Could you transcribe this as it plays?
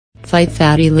Fight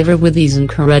fatty liver with these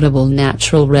incredible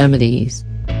natural remedies.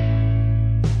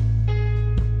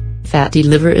 Fatty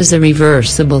liver is a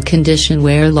reversible condition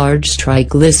where large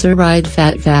triglyceride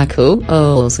fat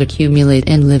vacuoles accumulate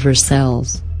in liver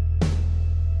cells.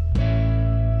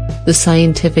 The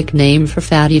scientific name for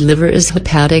fatty liver is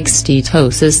hepatic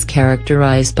steatosis,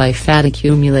 characterized by fat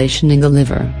accumulation in the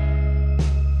liver.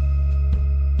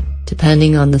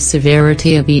 Depending on the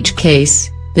severity of each case,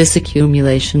 this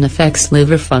accumulation affects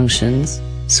liver functions,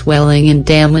 swelling and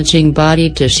damaging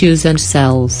body tissues and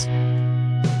cells.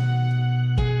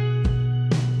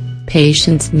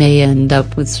 Patients may end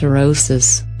up with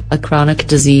cirrhosis, a chronic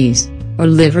disease, or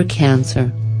liver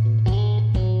cancer.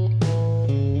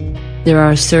 There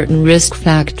are certain risk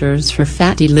factors for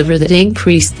fatty liver that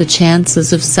increase the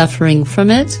chances of suffering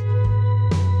from it.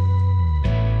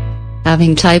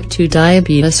 Having type 2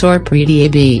 diabetes or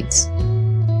prediabetes.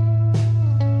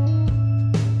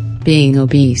 Being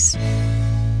obese.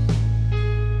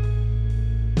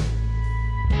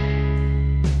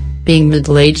 Being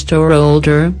middle-aged or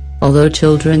older, although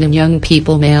children and young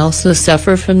people may also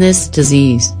suffer from this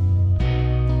disease.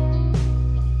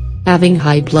 Having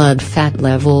high blood fat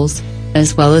levels,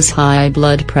 as well as high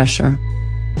blood pressure.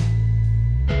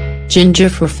 Ginger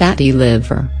for fatty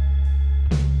liver.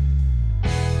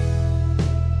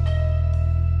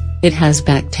 It has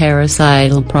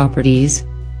bactericidal properties,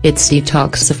 it's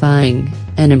detoxifying,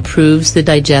 and improves the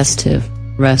digestive,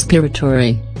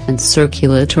 respiratory, and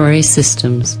circulatory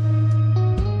systems.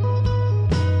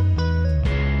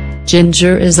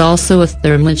 Ginger is also a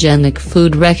thermogenic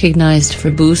food recognized for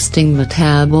boosting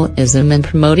metabolism and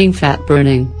promoting fat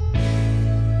burning.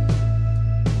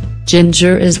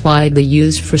 Ginger is widely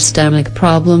used for stomach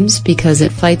problems because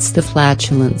it fights the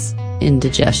flatulence,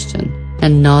 indigestion,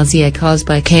 and nausea caused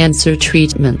by cancer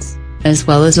treatments, as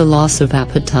well as a loss of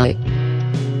appetite.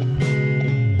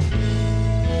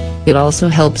 It also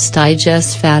helps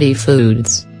digest fatty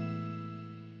foods.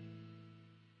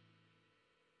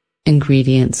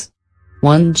 Ingredients: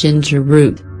 1 ginger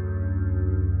root,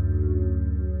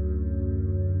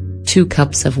 2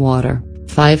 cups of water,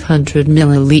 500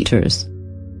 milliliters.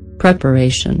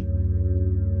 Preparation: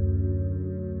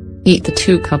 heat the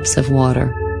 2 cups of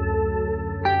water.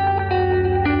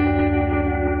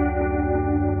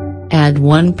 Add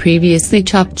 1 previously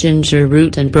chopped ginger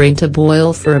root and bring to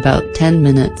boil for about 10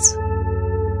 minutes.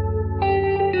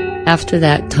 After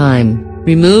that time,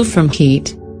 remove from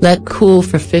heat, let cool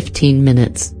for 15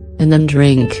 minutes, and then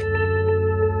drink.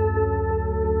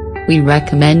 We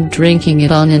recommend drinking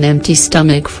it on an empty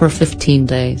stomach for 15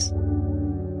 days.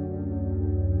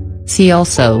 See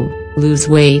also, lose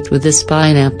weight with this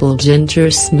pineapple ginger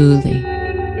smoothie.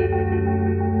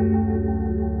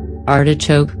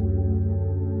 Artichoke.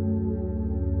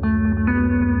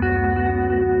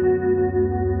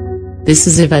 This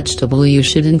is a vegetable you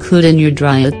should include in your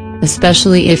diet,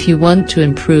 especially if you want to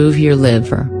improve your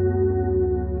liver.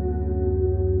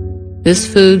 This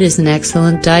food is an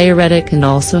excellent diuretic and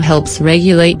also helps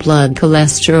regulate blood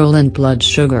cholesterol and blood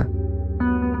sugar.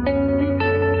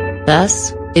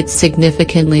 Thus, it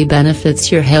significantly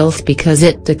benefits your health because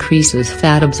it decreases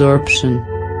fat absorption.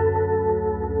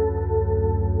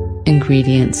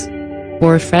 Ingredients: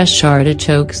 4 fresh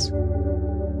artichokes,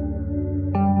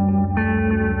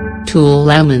 2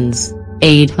 lemons,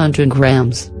 800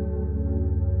 grams,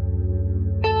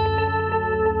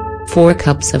 4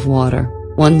 cups of water,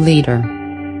 1 liter.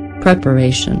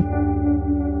 Preparation: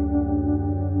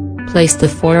 place the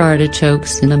 4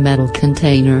 artichokes in a metal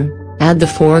container, add the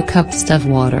 4 cups of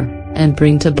water, and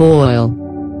bring to boil.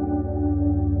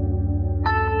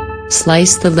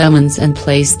 Slice the lemons and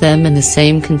place them in the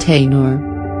same container.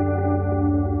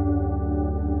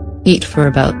 Heat for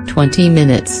about 20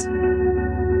 minutes.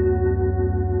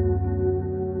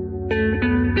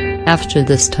 After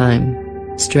this time,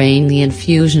 strain the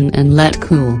infusion and let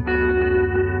cool.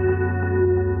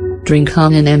 Drink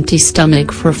on an empty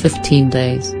stomach for 15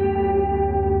 days.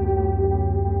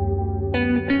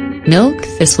 Milk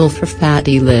thistle for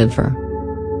fatty liver.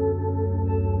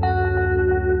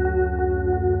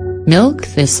 Milk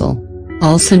thistle,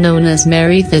 also known as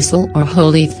Mary thistle or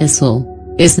holy thistle,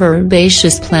 is an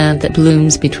herbaceous plant that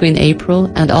blooms between April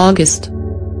and August.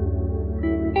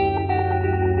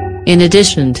 In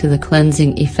addition to the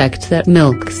cleansing effect that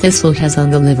milk thistle has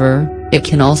on the liver, it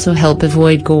can also help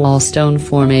avoid gallstone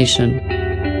formation.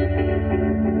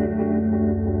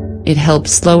 It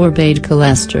helps lower bad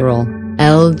cholesterol,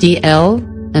 LDL,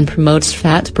 and promotes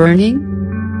fat burning.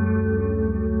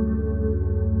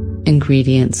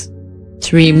 Ingredients: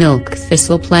 3 milk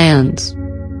thistle plants,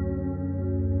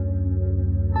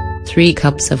 3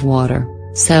 cups of water,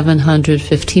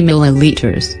 750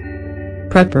 milliliters.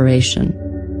 Preparation.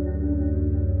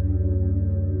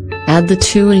 Add the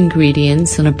 2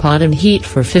 ingredients in a pot and heat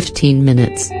for 15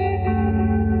 minutes.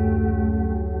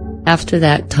 After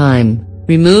that time,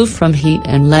 remove from heat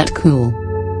and let cool.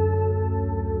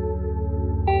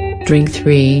 Drink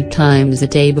 3 times a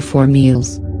day before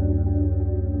meals.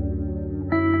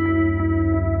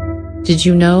 Did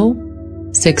you know?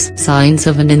 6 signs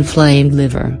of an inflamed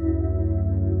liver.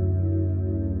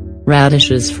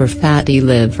 Radishes for fatty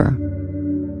liver.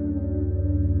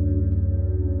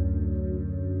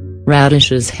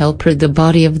 Radishes help rid the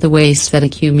body of the waste that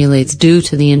accumulates due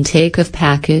to the intake of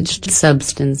packaged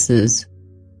substances.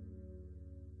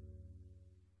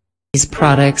 These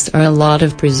products are a lot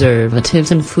of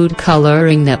preservatives and food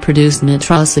coloring that produce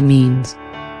nitrosamines.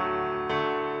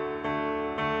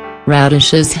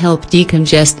 Radishes help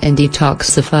decongest and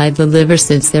detoxify the liver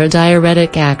since their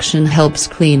diuretic action helps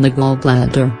clean the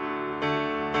gallbladder.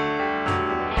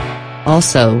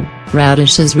 Also,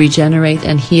 radishes regenerate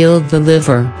and heal the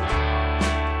liver.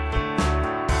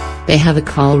 They have a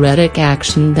choleretic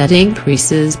action that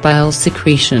increases bile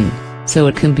secretion, so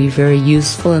it can be very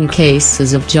useful in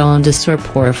cases of jaundice or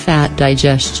poor fat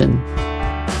digestion.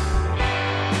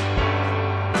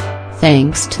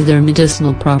 Thanks to their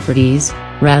medicinal properties,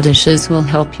 radishes will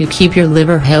help you keep your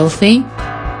liver healthy.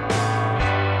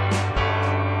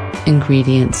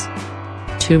 Ingredients: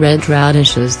 2 red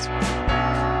radishes,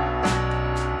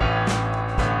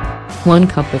 1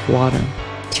 cup of water,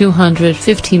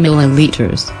 250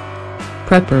 milliliters.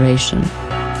 Preparation.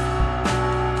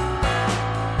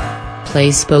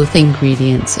 Place both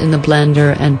ingredients in the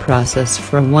blender and process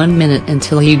for 1 minute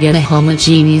until you get a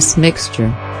homogeneous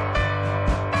mixture.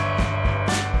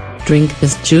 Drink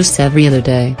this juice every other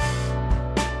day.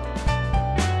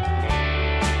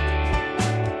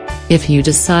 If you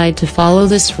decide to follow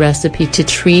this recipe to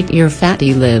treat your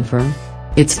fatty liver,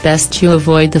 it's best to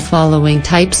avoid the following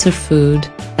types of food,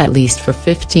 at least for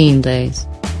 15 days.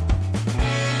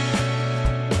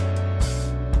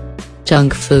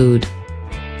 Junk food,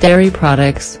 dairy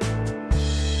products,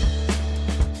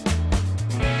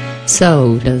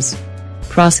 sodas,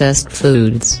 processed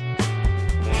foods,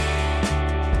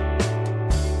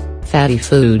 fatty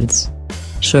foods,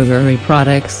 sugary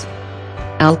products,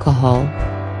 alcohol.